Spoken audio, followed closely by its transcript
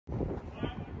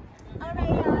Alright,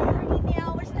 y'all.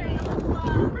 Now we're starting on the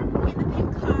vlog in the pink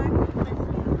car.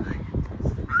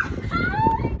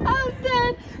 Oh,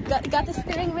 good. Got the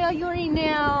steering wheel, Yuri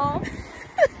now.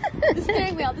 The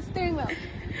steering wheel.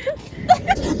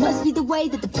 Must be the way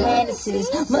that the planet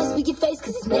is. Must be your face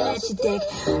cause it's magic.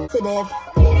 If you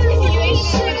ain't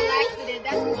sure an accident,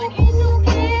 that's funny.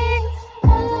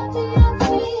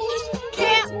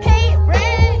 Can't pay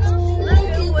rent. Look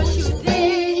at what you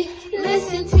did.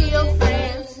 Listen to your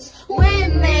friends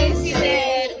when they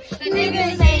said the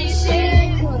niggas ain't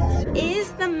shit.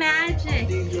 Is the magic.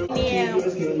 Yeah.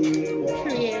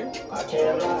 Korean.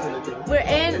 We're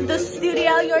in the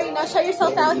studio. You already know. Show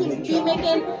yourself out. He be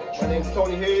making. My name's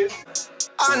Tony Hayes.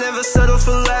 I never settle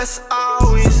for less, I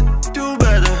always do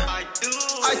better.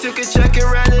 I took a check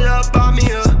and ran it up, bought me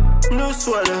a new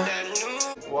sweater.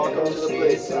 Welcome to the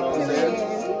place, you know what I'm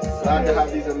saying? Glad to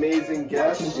have these amazing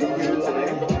guests in here today.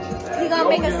 He's gonna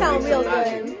make us sound real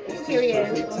good.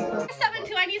 Period. Sub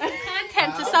into, I need some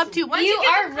content to sub to. Once you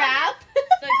are rap.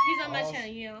 Look, he's on my channel,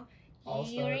 you know.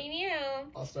 You already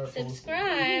know.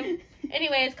 Subscribe.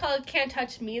 Anyway, it's called Can't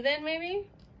Touch Me then, maybe?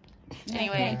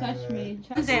 Anyway. Can't touch me.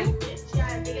 Can't touch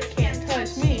me. Can't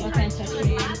touch me.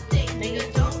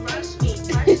 Niggas don't rush me.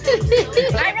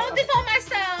 I wrote this all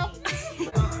myself.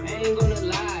 I ain't gonna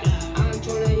lie. I'm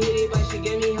tryna hit it, but she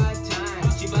gave me hard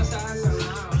time. She bust her ass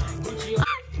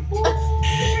around.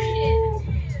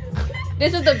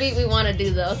 This is the beat we want to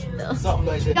do though. Something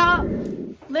like that. Y'all,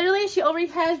 literally, she already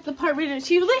has the part written.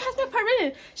 She really has my part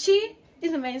written. She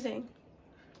is amazing.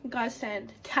 God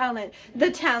send talent. The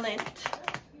talent.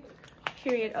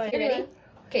 Period. Oh, You ready?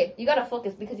 Okay, you gotta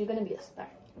focus because you're gonna be a star.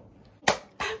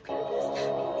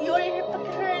 You already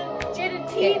fucking heard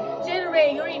Jada T, Jada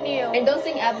Ray. You already knew. And don't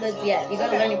sing ad-libs yet. You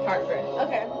gotta learn your part first.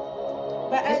 Okay.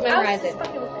 But Just I memorize was it.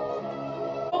 fucking with it.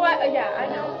 Oh, yeah, I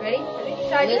know. Ready?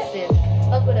 Should I just- Listen,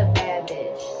 fuck with a bad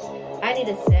bitch. I need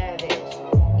a savage.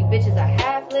 You bitches are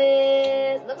half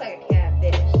lit. Look like a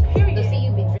catfish. Period. To see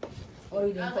you be. What are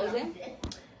you doing? Closing?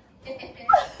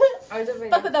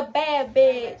 Fuck with a bad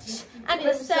bitch. I need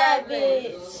a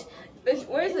savage. Bitch,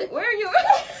 where is it? Where are you?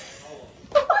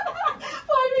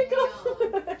 Why'd we go?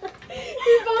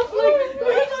 We both like,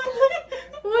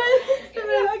 what?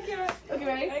 Okay,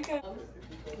 ready? Okay.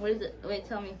 What is it? Wait,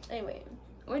 tell me. Anyway,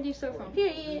 Where'd you start from?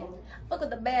 period. Fuck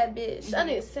with a bad bitch. I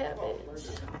need a savage.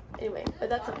 Anyway, but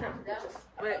that's okay.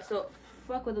 Right, so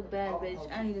fuck with a bad bitch.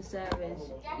 I need a savage.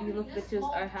 You look bitches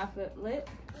are half lit.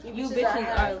 You bitches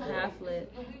are half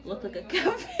lit. Look like a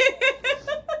catfish.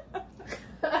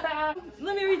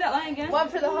 Let me read that line again. One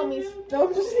for the homies. No,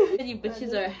 I'm just kidding. You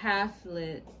bitches are half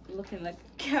lit, looking like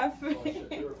a catfish.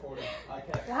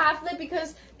 Half lit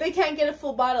because they can't get a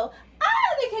full bottle. Ah,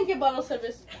 they can't get bottle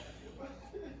service.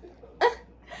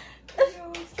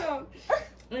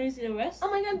 Let me see the rest. Oh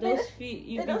my God, those they- feet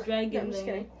you they be don't- dragging No, I'm just them.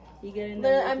 kidding. You get in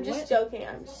They're- there. I'm just joking.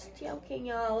 I'm just joking,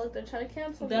 y'all. Look, they're trying to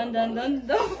cancel me. Dun dun dun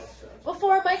dun.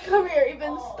 Before my career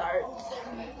even starts.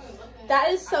 That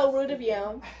is so rude of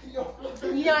you. You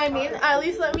know what I mean? At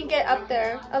least let me get up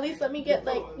there. At least let me get,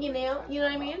 like, you know what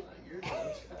I mean?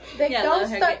 Like, Yeah, don't let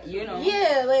her start. get, you know.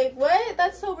 Yeah, like, what?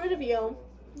 That's so rude of you.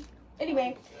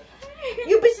 Anyway,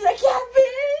 you bitches are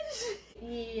catfish.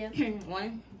 Yeah.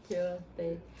 1, 2,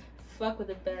 3. Fuck with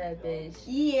a bad bitch.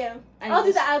 Yeah. I I'll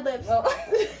do just- the ad libs. Oh.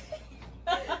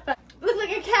 Look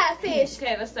like a catfish.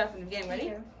 Okay, let's start from the beginning.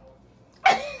 Ready?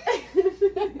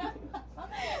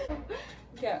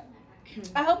 Okay.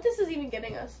 I hope this is even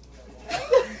getting us.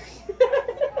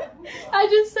 I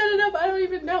just set it up. I don't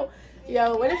even know.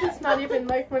 Yo, what if it's not even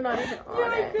like we're not even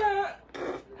on it?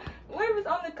 What if it's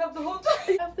on the cup the whole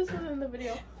time? I hope this was in the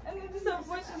video. And then just have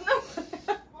voices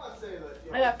now.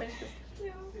 I gotta finish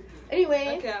this.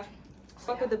 Anyway, Okay.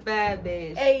 Fuck with a bad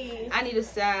bitch. hey, I need a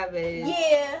savage.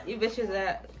 yeah, You bitches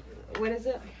that. What is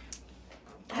it?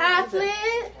 half lit.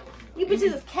 You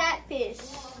bitches is catfish.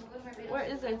 Where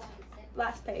is it?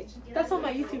 Last page. That's on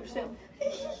my YouTube shit.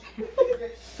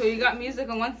 So you got music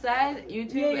on one side,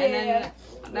 YouTube, Yeah, and then yeah.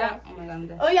 that. Oh my god, I'm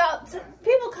dead. Oh y'all,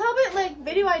 people comment like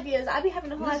video ideas. I be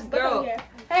having a whole ass This book girl- over here.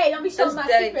 Hey, don't be showing That's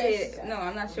my dedicated. secrets. No,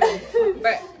 I'm not sure.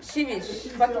 But she be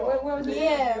fucking. What was it?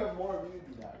 Yeah,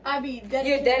 I be dedicated.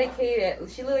 You're dedicated.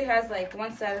 She literally has like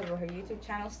one side of her YouTube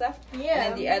channel stuff, Yeah.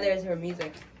 and then the other is her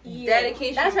music. Yeah.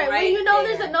 Dedication. That's right. Right When you know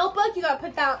there. there's a notebook, you gotta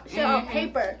put that shit on Mhm.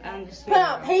 paper. I'm just Put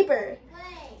on paper.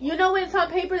 You know when it's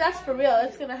on paper, that's for real.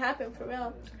 It's gonna happen for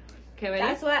real. Okay, ready?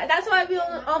 That's why we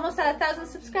almost at 1,000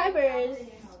 subscribers.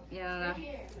 Yeah.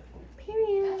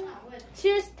 Period.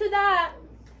 Cheers to that.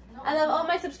 I love all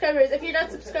my subscribers. If you're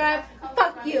not subscribed,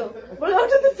 fuck you. We're going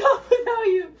to the top without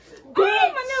you. Bitch.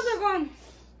 Oh, my nails are gone.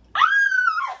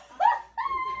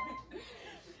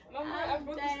 I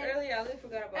I really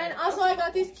forgot about And it. also, I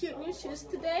got these cute new shoes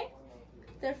today.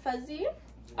 They're fuzzy.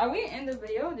 Are we in the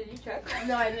video? Did you check?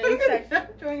 No, I didn't check.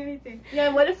 Not doing anything. Yeah,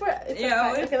 what if we're... It's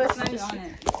Yeah, okay, okay, let's not just... on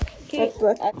it. Okay. Let's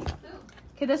look.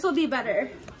 Okay, this will be better.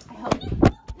 I hope.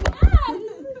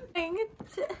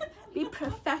 Be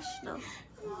professional.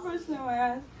 First no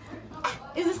ass.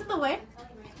 Is this in the way?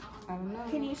 I don't know.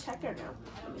 Can you check or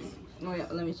no? Oh yeah,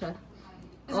 let me check.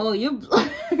 Oh, you're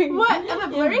blurry. What? Am I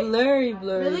blurry? You're blurry.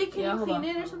 Really? Can Yeah, you hold clean on.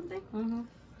 it or something?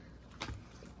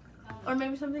 Or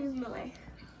maybe something is in the way.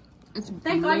 It's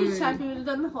Thank God you blurry. checked. We would have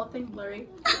done the whole thing blurry.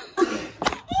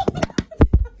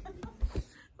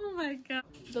 Oh my god.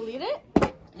 Delete it?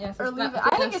 Yes, Or it's leave not- it? I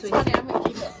think next it's week. funny. I'm gonna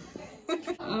keep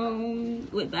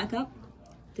it. Wait, back up.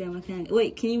 Damn, I can't.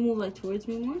 Wait, can you move like towards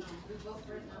me more?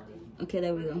 Okay,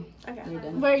 there we go. Okay. You're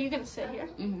done. Where are you gonna sit here?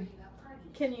 Mhm.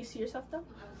 Can you see yourself though?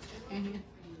 Mhm.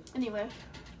 Anyway,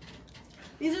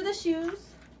 these are the shoes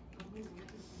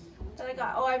that I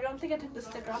got. Oh, I don't think I took the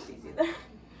sticker off these either.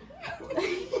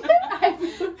 I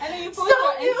know you posted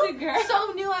on Instagram.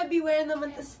 So new I'd be wearing them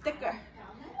with the sticker.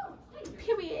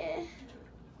 Period.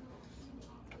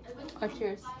 Oh,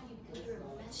 cheers.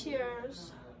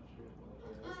 Cheers.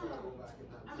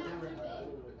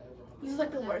 This is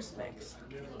like the worst mix.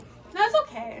 No, it's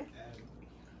okay.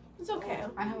 It's okay.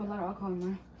 I have a lot of alcohol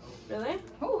in there. Really?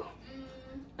 Oh.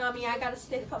 No, I mean, I gotta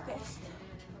stay focused.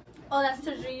 Oh, that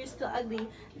surgery, you're still ugly.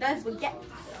 That's what gets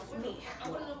me.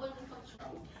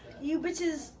 You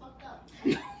bitches.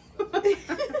 You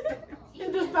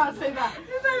just not say that.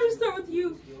 If I would start with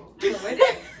you.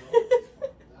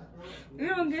 We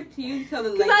don't get to you until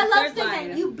the Because like, I the love third saying line.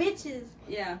 that. You bitches.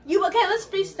 Yeah. You, okay, let's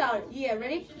freestyle. Yeah,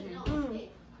 ready?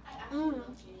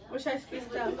 What should I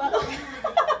freestyle about?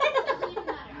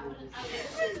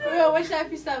 Bro, what should I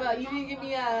freestyle about? You need to give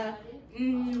me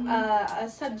a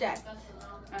subject.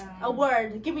 A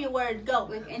word. Give me a word. Go.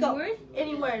 Like any Go. word?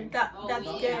 Any word. That's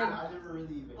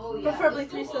good. Preferably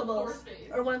 3 syllables.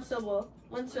 Or 1 syllable.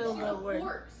 1 syllable word.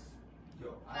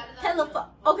 Telephone.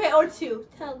 Okay, or 2.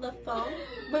 Telephone.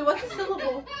 Wait, what's a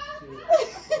syllable?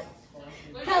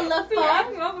 Telephone. You're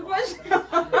acting all professional.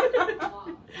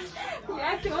 You're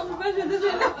acting all professional. This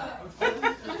is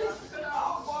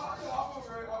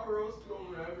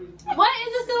What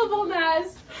is a syllable,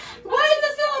 Naz? What is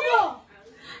a syllable?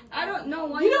 I don't know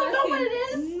why You you're don't know what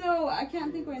asking. it is? No, I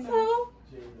can't think right now. So,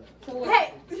 So what?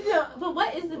 hey, no, but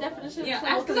what is the definition Yeah, of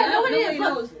syllable? ask Because I know what it is. nobody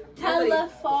Look, knows. Nobody.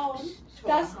 telephone.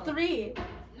 That's 3.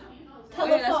 Oh,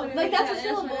 yeah, that's Telephone. what it Like is. that's a Yeah,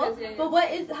 that's what it syllable. is. Yeah, yeah. But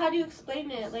what is? How do you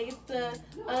explain it? Like it's the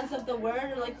ends of the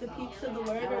word or like the peaks of the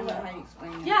word I or don't know what? how you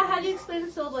explain it. Yeah. How do you explain a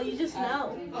syllable? You just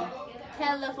know.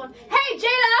 Telephone. Hey,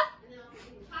 Jada.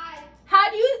 How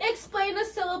do you explain a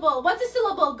syllable? What's a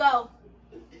syllable? Go.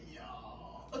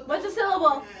 What's a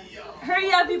syllable?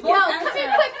 Hurry up, you both Yo, come answer.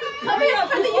 here quick. Come here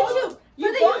for the YouTube. You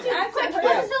For the both YouTube. answer. Quick. Hurry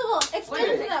What's up. a syllable? Explain What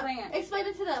it is to it? them. Explain it. Explain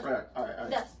it to them.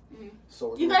 Alright. Yes.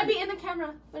 So You gotta be in the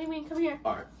camera. What do you mean? Come here.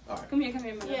 Alright. Come here,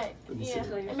 man. Yeah. me Yeah.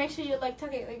 see. And make sure you like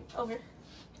tuck it like over.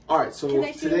 Alright, so Can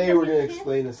I see today your we're gonna picture?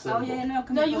 explain a Oh syllable. yeah, no.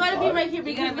 Come No, here, you come gotta here. be right here You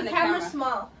because gotta the be in the camera's camera.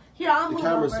 small. Here, I'll The move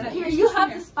camera's over. small. Here, You you sit have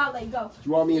here. the spotlight. Go. Do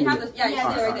you want me in You the have middle? this. Yeah, you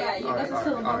Yeah, sit right there. Yeah, That's a Alright,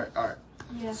 syllable. alright.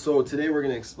 Yeah. So today we're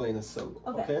gonna explain a syllable.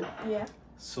 Okay. Yeah.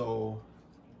 So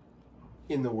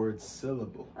in the word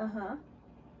syllable.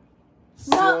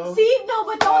 No, see, no,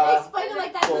 but don't explain it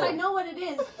like that because I know what it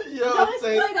is. Yo, Don't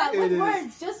explain that it with is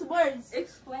words, just words.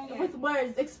 Explain it. With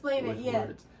words, explain with it. Yeah.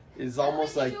 words. It's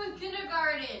almost like in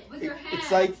kindergarten with your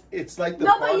hands. it's like the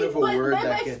No, part but you of a word but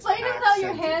that gets explain it without your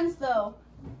accented. hands though.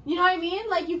 You know what I mean?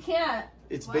 Like you can't.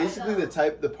 It's basically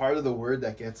the part of the word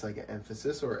that gets like an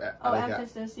emphasis or Oh, like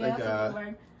emphasis. Yeah, like that's a good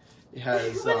word. it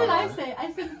has. What did I say?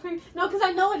 I said 3. No, because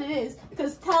I know what it is.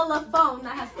 Because telephone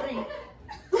that has 3.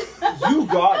 You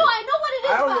got No, it. I know what it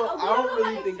is. I don't but know. we I don't know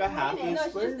really how think I have to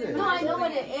explain explain it. No, I know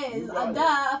what it is. You got it.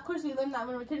 Duh. Of course, we learned that when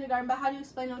we were kindergarten. But how do you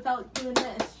explain it without doing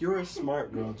this? You're a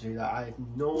smart girl, Jada. I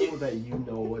know that you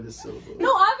know what a syllable is.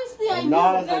 No, obviously I And knew.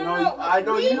 Nas, No, I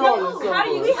know we you know know. what a syllable How do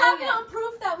you- is. We have it on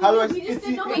proof that How do I- we just it's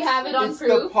didn't know. the- what We have it on It's the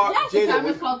proof. part, Yes, The Jada.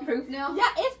 camera's called proof now. Yeah,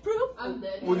 it's proof. I'm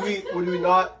dead. Would we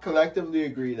not collectively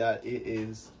agree that it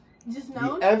is Just the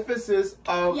known. emphasis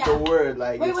of Yeah. the word?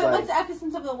 Like Wait, it's wait. like What's the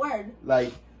emphasis of the word?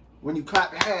 like when you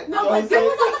clap your hands. No, you know what I'm but saying?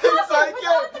 without the It's like clapping,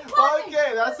 without the clapping.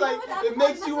 okay, that's No, like without it the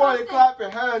makes clapping, you that's want what to I'm clap your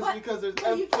hands But- because there's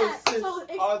But you can't. emphasis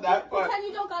So on that part. pretend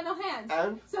you don't got no hands.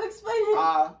 And So explain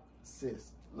it.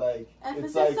 sis, like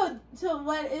Emphasis. it's like So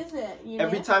what is it? You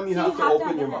every know? time you So have to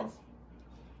open your hands. mouth.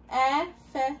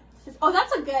 Emphasis. Oh,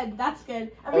 that's a good. That's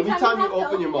good. Every time you have to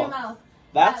open your mouth.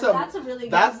 That's That's a really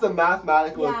good. that's the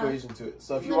mathematical Yeah. equation to it.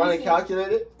 So if you Let want me to see.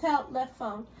 calculate it,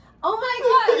 Telephone. Oh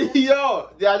my god. Yo,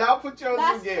 yeah, that'll put you on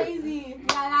That's some game. crazy. Yeah,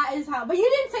 that is how. But you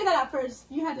didn't say that at first.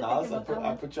 You had to Nah, think about that I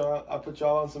one. put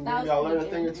y'all on some That game. was Y'all learn a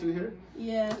pretty thing or good. two here.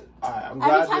 Yeah. Alright, I'm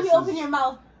glad Every time this you open is- your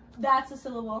mouth, that's a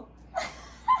syllable.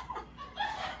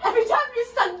 Every time you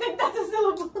suck dick, that's a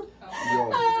syllable. Yo,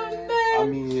 Oh, man. I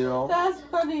mean, you know, That's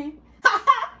funny.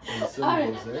 and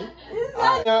symbols, eh? Is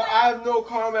I that- have no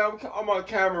comment. I'm on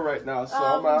camera right now, so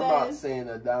Oh, I'm not nice. saying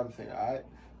a damn thing, alright?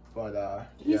 But,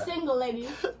 He's yeah. single, lady.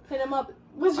 Hit him up.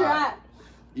 What's your Alright. at?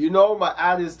 You know, my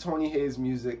ad is Tony Hayes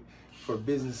Music for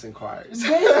business inquiries.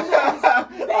 Business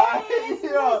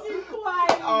Yo.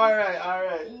 inquiry.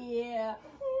 Alright. Yeah.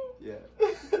 Yeah.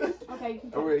 Okay.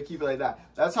 And we're gonna keep it like that.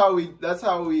 That's how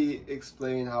we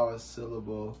explain how a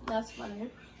syllable That's funny.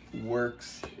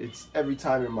 works. It's every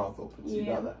time your mouth opens. You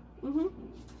Yeah. got that? Mhm.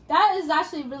 That is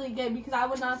actually really good because I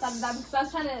would not have thought of that because I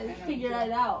was trying to figure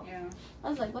it out. Yeah. I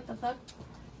was like, what the fuck?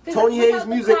 'Cause Tony without Hayes the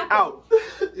Music clapping- out.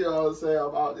 You know what I'm saying?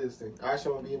 I'm out this thing. I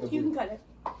actually want to be in the You can booth. cut it.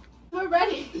 We're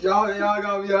ready. Y'all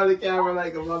gotta be on the camera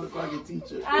like a motherfucking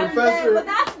teacher. But that's good though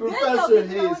Professor because I Hayes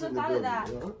wouldn't in have the thought of building. that.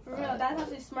 You know? For real, that's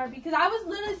actually smart because I was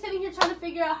literally sitting here trying to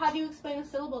figure out how do you explain a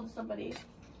syllable to somebody.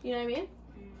 You know what I mean?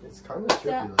 It's kind of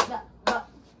tricky. Like.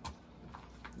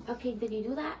 Okay, did you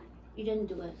do that? You didn't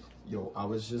do it. Yo, I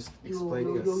was just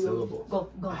explaining a syllable. Go.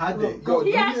 I had go, to. go. Yo,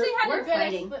 He you actually hear- had We're a good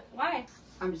fighting. Why?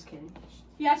 I'm just kidding.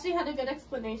 He actually had a good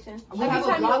explanation. We have a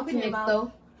time you vlog open to your make mouth.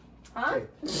 though. Huh?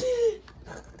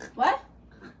 What?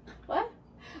 What?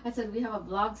 I said we have a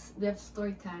vlog. We have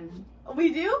story time.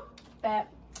 We do? Bet.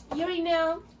 You already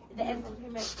know the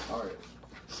entertainment. Alright.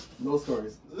 No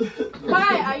stories.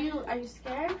 Why? Are you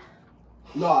scared?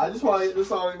 No, I just want to get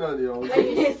this all done, yo. Are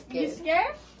you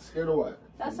scared? Scared of what?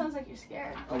 That sounds like you're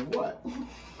scared. Of what? Of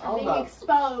I'm being not.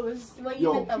 exposed. Well, you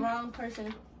Yo. met the wrong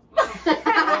person.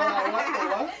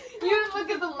 What? You look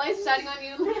at the lights shining on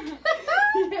you.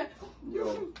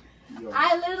 Yo.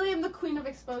 I literally am the queen of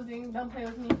exposing. Don't play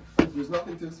with me. There's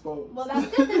nothing to expose. Well, that's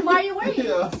good. Then why are you worried? You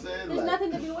know what I'm saying? There's Like,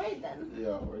 nothing to be worried then.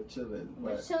 Yeah, we're chilling.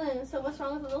 We're But chilling. So what's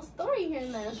wrong with a little story here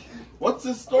and there? what's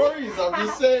the stories? I'm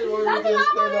just saying. We're That's just what I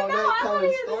spend all want to know. night I want to telling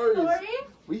hear the stories. story.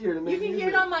 We here to You make can music. hear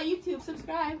it on my YouTube.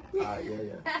 Subscribe. Alright,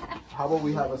 yeah. How about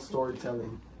we have a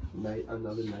storytelling night,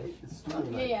 another night? It's studio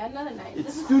Yeah, night. yeah, another night. It's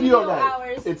This is studio night.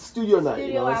 hours. It's studio night. Studio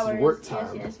you know, hours. This is work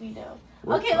time. Yes, we know.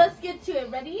 Work Okay, time. let's get to it.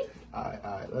 Ready?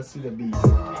 Alright. Let's see the beat.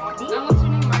 What's your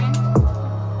name, Ryan?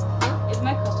 Is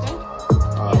my cooking?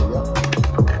 Yep.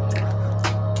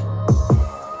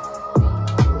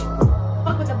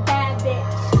 Fuck with a bad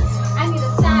bitch. I need a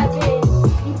side bitch.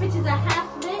 You bitches are half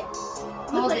lit.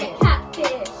 Look Hold like it. a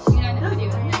catfish. You're not in the video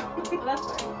right now. Well, that's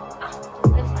fine.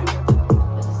 That's fine.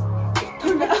 Let's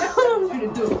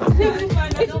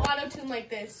just don't auto-tune like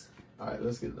this. Alright,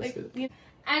 let's get it.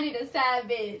 I need a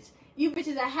savage. You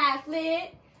bitches are half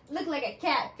lit. Look like a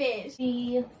catfish.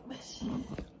 Yeah.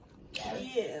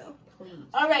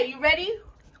 All right, you ready?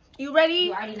 You ready?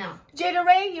 You already know. Jada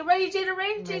Ray, you ready, Jada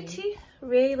Ray? Ready. JT?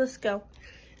 Ray, let's go.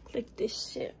 Click this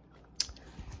shit.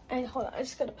 And hold on, I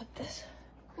just gotta put this.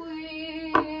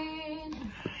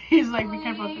 Queen. He's like, be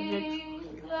careful with the jigs.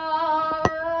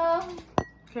 Love.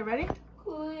 Okay, ready?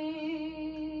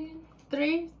 Queen.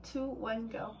 3, 2, 1,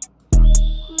 go.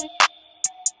 Queen.